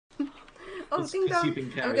Oh, ding dong.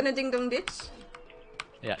 I'm gonna ding dong ditch.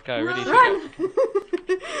 Yeah, go. Ready, Run!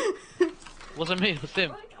 Wasn't me, it was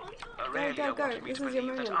him. Go, go, go. This is your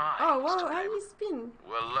moment. Oh, whoa, how do you spin?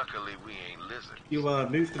 Well, luckily we ain't lizard. You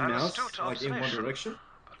move the mouse like in one direction.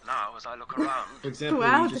 But now, as I look around, For example,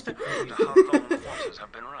 wow. you just keep wonder how long the waters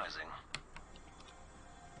have been rising.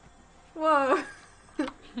 Whoa.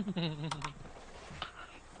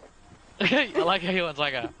 I like how he wants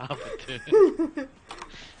like a half a two.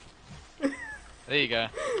 There you go.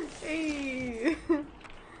 Hey.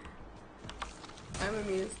 I'm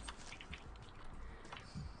amused.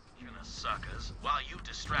 Suckers. While you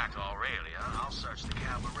distract Aurelia, I'll search the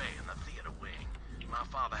cabaret and the theater wing. My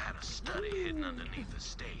father had a study hidden underneath the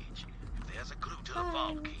stage. If there's a clue to the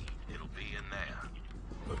vault key, it'll be in there.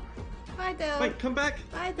 Bye, Dale. Wait, come back!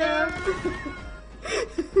 Bye, Dale.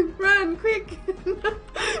 Run, quick!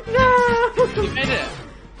 No! You made it!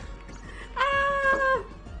 Ah!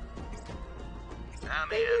 I'm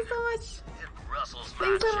Thank you so much. It rustles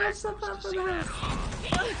Thanks so my much, so far for the house.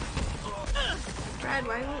 Brad,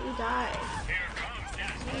 why won't you die?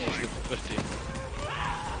 50.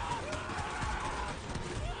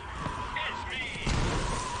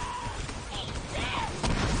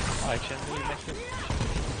 Hi, Chandler, you next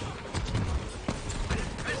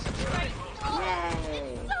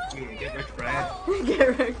Yay! Get wrecked, Brad. Get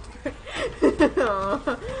wrecked. Aw.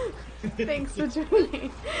 Thanks for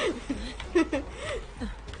joining.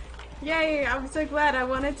 Yay, I'm so glad. I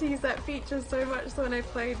wanted to use that feature so much so when I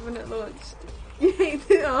played when it launched. Yay,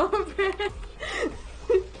 oh, Brad.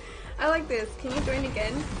 I like this. Can you join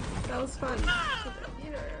again? That was fun.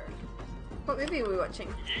 What movie are we watching?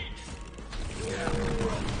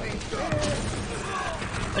 Wait,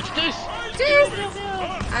 Let's do this! Deuce!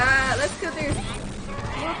 Let's go Deuce.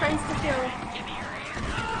 More friends to kill.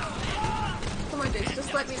 Come on Deuce,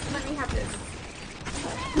 just let me have this.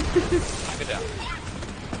 Knock it down.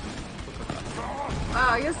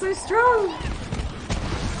 Wow, you're so strong!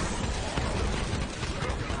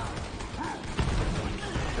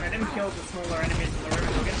 Let him kill the smaller enemies in the room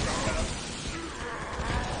and he'll get stronger.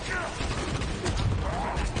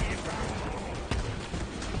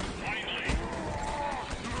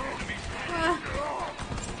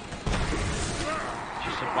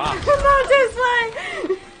 Just a box. Come on, Deuce, fly!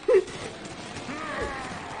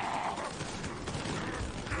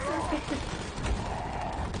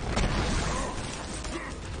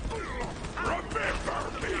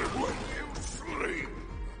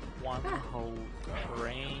 One whole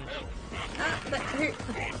range.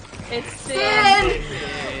 It's Sid!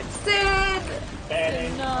 Sid!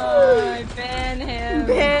 Ban No, ban him.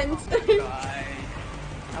 Bent.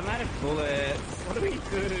 I'm out of bullets. What do we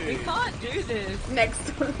do? We can't do this. Next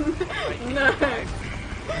one. No.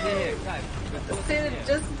 Yeah, guys. Sid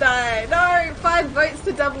just died. No, 5 votes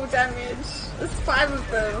to double damage. There's 5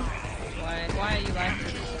 of them. Why are you like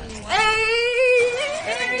this? Hey!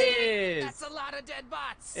 There it is! That's a lot of dead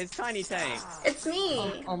bots. It's Tiny Tank. It's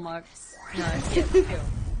me. Oh my. No, kill. Look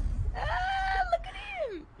at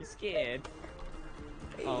him. You're scared.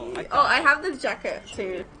 Oh, I have the jacket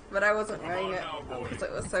too, but I wasn't wearing it because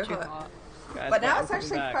it was so Too hot. hot. Guys, But now wait, it's I'm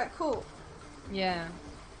actually coming back. quite cool. Yeah.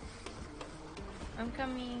 I'm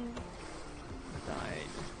coming. Died.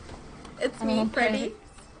 It's me, Okay. Freddy.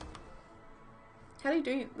 How do you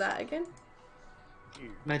do that again?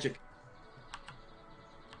 Magic.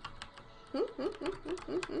 Hmm?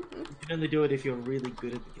 You can only do it if you're really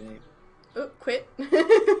good at the game. Oh, quit.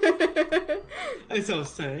 That's what I was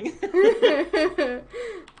saying.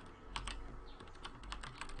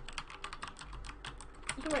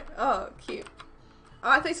 Oh, cute.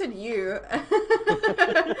 Oh, I thought you said you.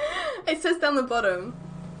 It says down the bottom.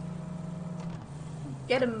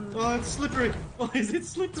 Get him. Oh, it's slippery. Why is it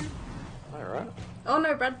slippery? Alright. Oh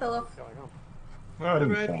no, Brad fell off. What's going on? No, I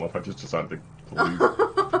didn't Red. fall off, I just decided to leave.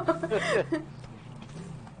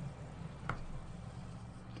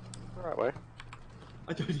 Right way.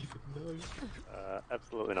 I don't even know.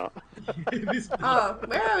 Absolutely not. Oh,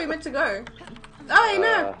 where are we meant to go? Oh, you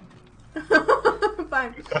know.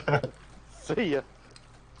 Fine. See ya.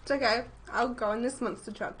 It's okay. I'll go in this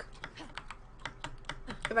monster truck.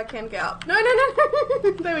 If I can get up. No, no,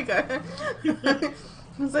 no. There we go.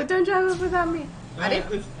 So don't drive up without me. I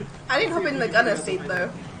didn't hop in the gunner seat though.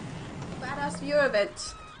 Badass view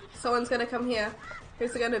event. Someone's gonna come here.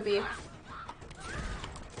 Who's it gonna be?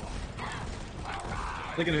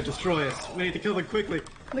 They're gonna destroy us. We need to kill them quickly.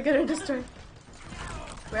 They're gonna destroy.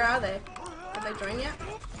 Where are they? Have they joined yet?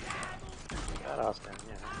 That ass down,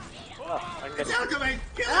 yeah. Oh, I can get It's alchemy!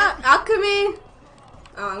 Kill it! Ah, alchemy!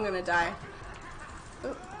 Oh, I'm gonna die.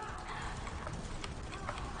 Oh.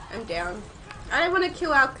 I'm down. I don't want to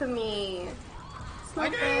kill Alchemy. It's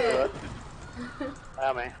not fair.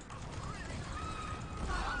 Allow me.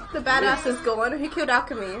 The badass is gone. Who killed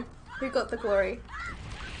Alchemy? Who got the glory?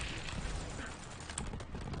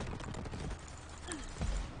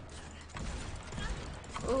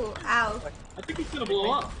 Oh, ow. I think he's gonna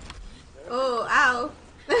blow up. Oh, ow.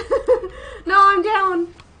 No, I'm down.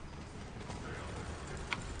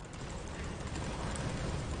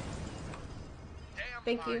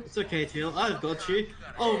 Thank you. It's okay, Teal. I've got you.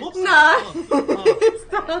 Oh, whoops. No. Oh,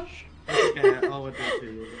 Stop. okay, I would do it to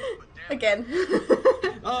you. Again.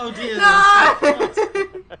 Oh dear. No.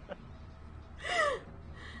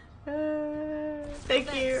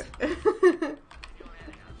 Thank you.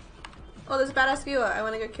 Oh, there's a badass viewer. I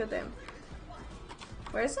want to go kill them.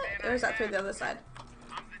 Where is it? Or is that through the other side?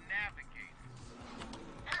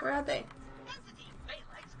 Where are they?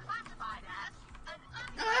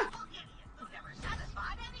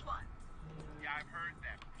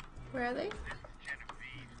 Where are they?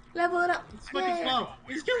 Level it up. Smoking Yeah. smile.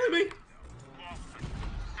 He's killing me.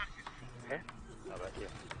 Okay. How about you?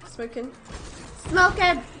 Smoking.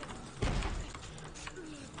 Smoking!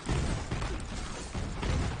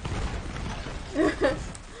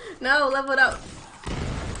 No, level it up.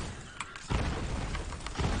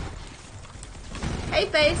 Hey,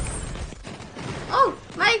 face. Oh,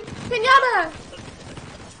 my pinata!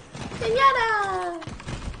 Pinata!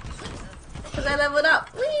 Because I leveled up.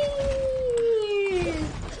 Whee!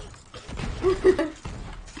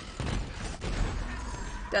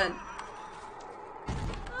 Done.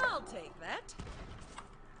 I'll take that.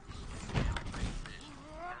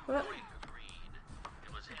 What?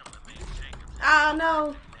 Ah,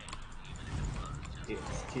 no. Yes,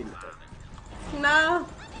 kill it. No.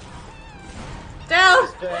 Dell!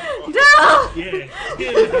 Dell! Yeah,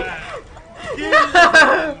 kill her.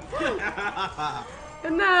 No!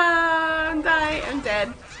 No, I'm dying. I'm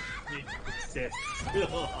dead. Success.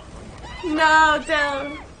 No,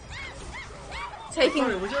 Dell. Taking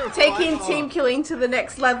Sorry, was there a taking fight? team killing to the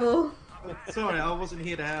next level. Sorry, I wasn't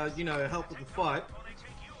here to, help with the fight.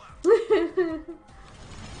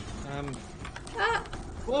 Ah.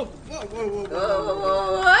 Whoa, whoa, whoa, whoa, whoa.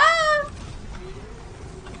 Oh, ah.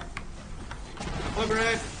 Hi,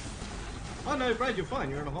 Brad. Oh no, Brad, you're fine.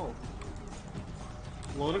 You're in a hole.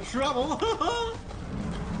 A lot of trouble.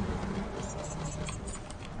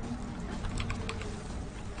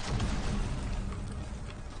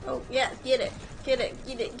 Oh, yeah, get it. Get it,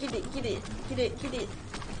 get it, get it, get it, get it, get it.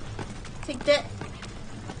 Take that.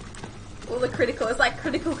 All the critical, it's like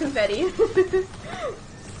critical confetti.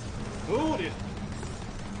 Oh dear.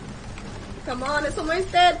 Come on, it's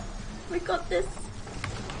almost dead. We got this.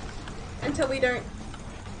 Until we don't.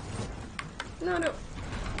 No, no.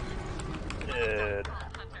 Good.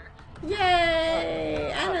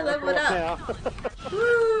 Yay! And I leveled up. Now.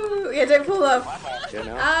 Woo! Yeah, don't pull up. You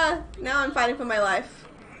know? Ah, now I'm fighting for my life.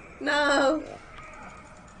 No.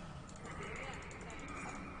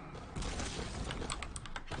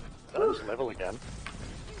 Did I just level again?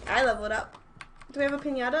 I leveled up. Do we have a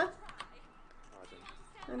pinata? Oh, I didn't.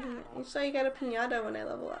 I don't know. You saw you got a pinata when I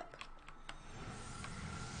level up.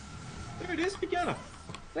 There it is, Piano.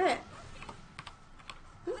 Where?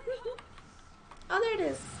 Oh, there it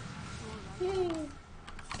is. Yay.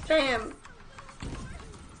 Bam.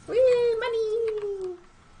 Whee, money.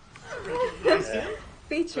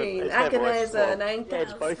 Featuring It's their voice- Agonizer well, 9000. Yeah,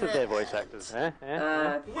 it's both of their voice actors, huh?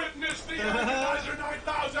 Witness the Agonizer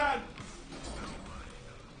 9000!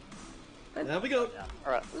 There we go.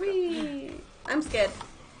 Alright. Whee. I'm scared.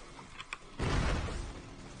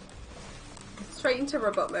 Straight into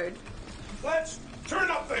robot mode. Let's turn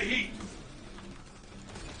up the heat!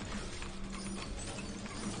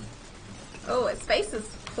 Oh, its face is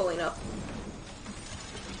pulling up.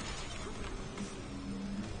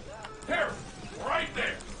 Here, right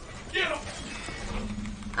there! Get him!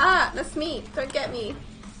 Ah, that's me. Don't get me.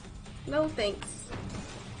 No thanks.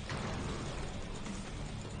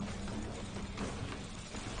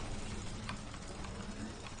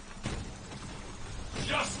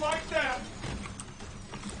 Just like that!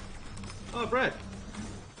 Oh, Brad.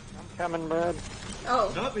 I'm coming, Brad.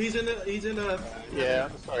 Oh. Nope, he's in a. Yeah,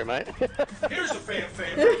 sorry, mate. Here's a fan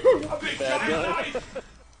favorite. A big Bad giant guy. knife!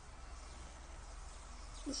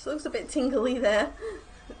 This looks a bit tingly there.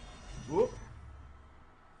 Whoop.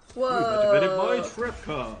 Whoa. Activated my trap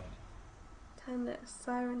card. Tender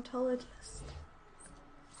Sirentologist.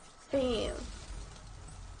 Bam.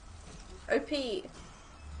 OP.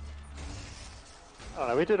 Oh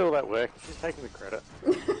no, we did all that work. She's taking the credit.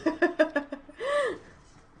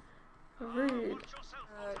 Rude.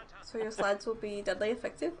 So your slides will be deadly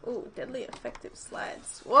effective? Ooh, deadly effective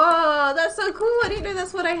slides. Whoa, that's so cool! I didn't know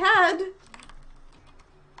that's what I had!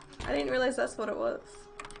 I didn't realize that's what it was.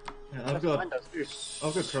 Yeah, I've got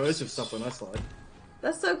corrosive stuff on my slide.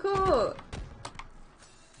 That's so cool!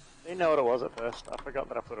 I didn't know what it was at first. I forgot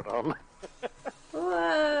that I put it on.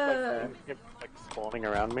 Whoa! like spawning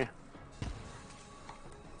around me.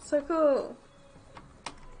 So cool.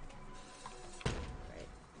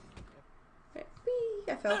 Right.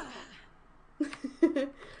 Whee! I fell.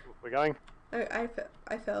 We're going. Oh,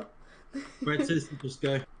 I fell. Brad says to just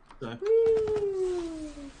go. So. Whee!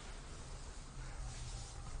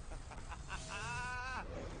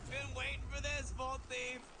 Been waiting for this, Vault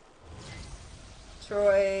Thief.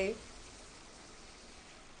 Troy.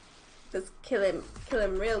 Just kill him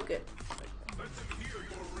real good.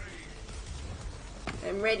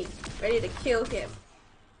 I'm ready to kill him.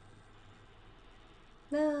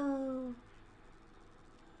 No.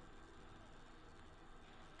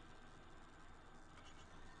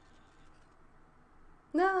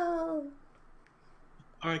 No.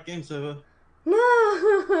 Alright, game's over.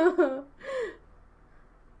 No.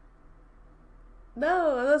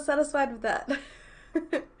 No, I'm not satisfied with that.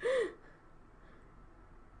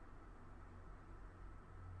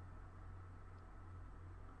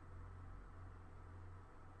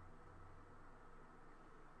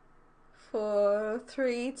 For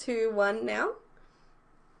 3, 2, 1 now.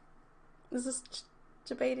 Is this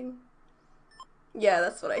debating? Yeah,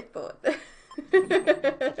 that's what I thought.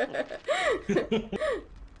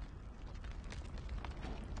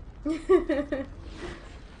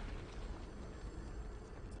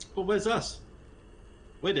 Well, where's us?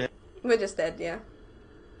 We're dead. We're just dead, yeah. It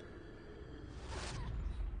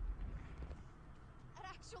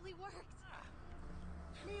actually worked.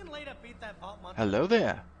 Me and Leda beat that Vault Monster. Hello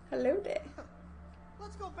there. Hello there.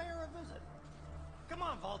 Let's go pay her a visit. Come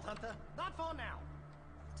on, Vault Hunter. Not for now.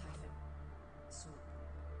 Typhon. So,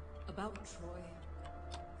 about Troy.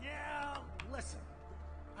 Yeah, listen.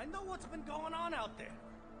 I know what's been going on out there.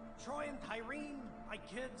 Troy and Tyreen, my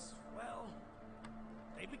kids, well,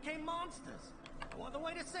 they became monsters. No other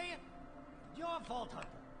way to say it. You're a Vault Hunter.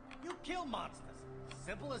 You kill monsters.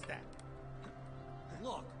 Simple as that.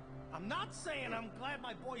 Look, I'm not saying I'm glad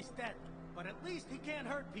my boy's dead, but at least he can't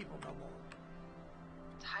hurt people no more.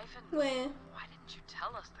 Typhon, Where? why didn't you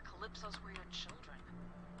tell us the Calypsos were your children?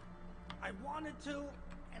 I wanted to,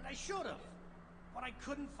 and I should have, but I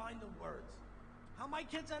couldn't find the words. How my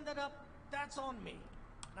kids ended up, that's on me.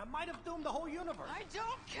 And I might have doomed the whole universe. I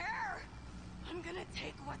don't care! I'm gonna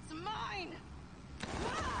take what's mine!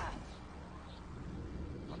 Ah!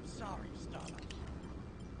 I'm sorry, Starlight.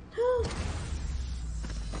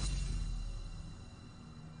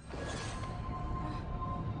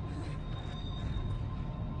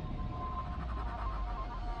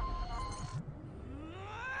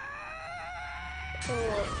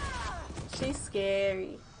 Oh, she's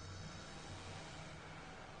scary.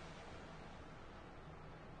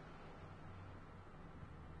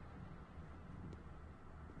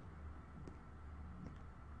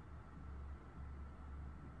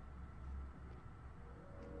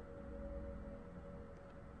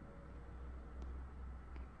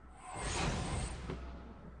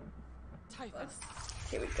 Typhon.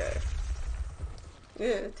 Here we go.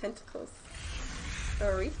 Ew, tentacles.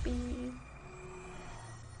 Creepy.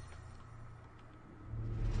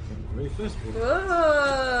 Very first one.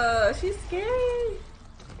 Whoa, she's scary.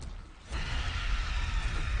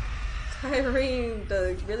 Tyreen,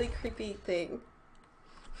 the really creepy thing.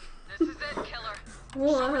 This is it, killer.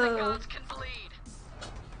 Whoa. Show her the gods can bleed.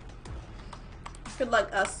 Good luck,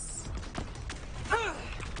 us.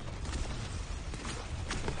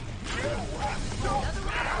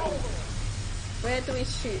 Where do we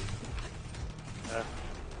shoot?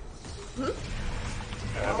 When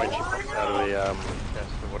she pops out of the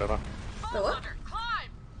chest or whatever. The what? Hunter, climb!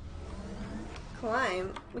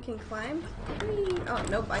 Climb? We can climb? Whee. Oh,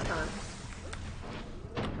 nope, I can't.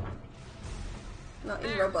 Not in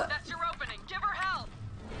There, robot. that's your opening. Give her help.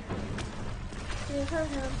 Give her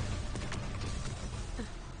help.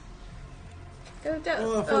 Go down.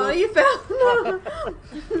 Oh, Oh, you fell. No. I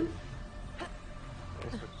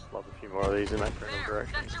guess we'll just lob a few more of these in that general There,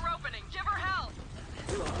 direction. that's your opening. Give her help.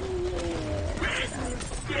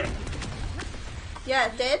 Yeah,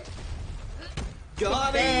 dead.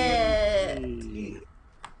 Got Dead.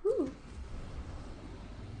 Ooh.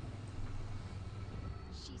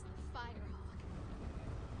 She's the firehawk.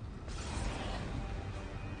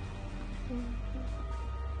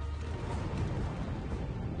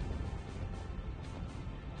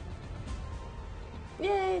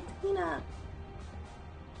 Yay, Tina.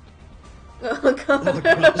 Oh god. Oh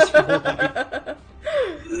gosh, why?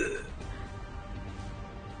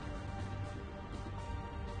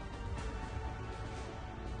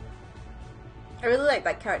 I really like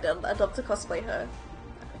that character. I'd love to cosplay her.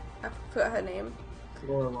 I forgot her name.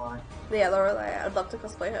 Lorelei. Yeah, Lorelei. I'd love to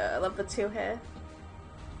cosplay her. I love the two hair.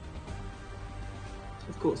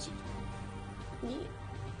 Of course. Yeah.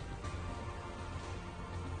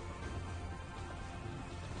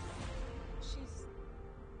 She's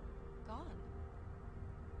gone.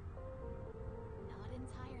 Not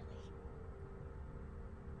entirely.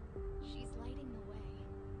 She's lighting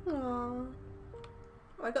the way. Aww.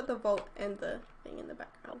 Oh, I got the vault and the thing in the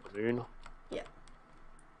background. Moon. Yeah.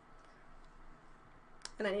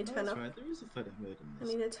 And I need to turn off. Right. There is a photo mode in I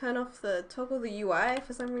this. need to turn off the toggle the UI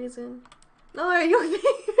for some reason. No, you're Get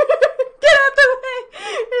out the way!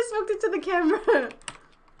 I just walked into the camera.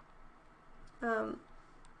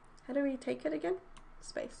 How do we take it again?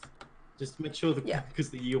 Space. Just make sure that Yeah. because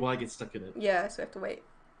the UI gets stuck in it. Yeah, so we have to wait.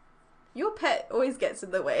 Your pet always gets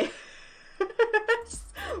in the way. Just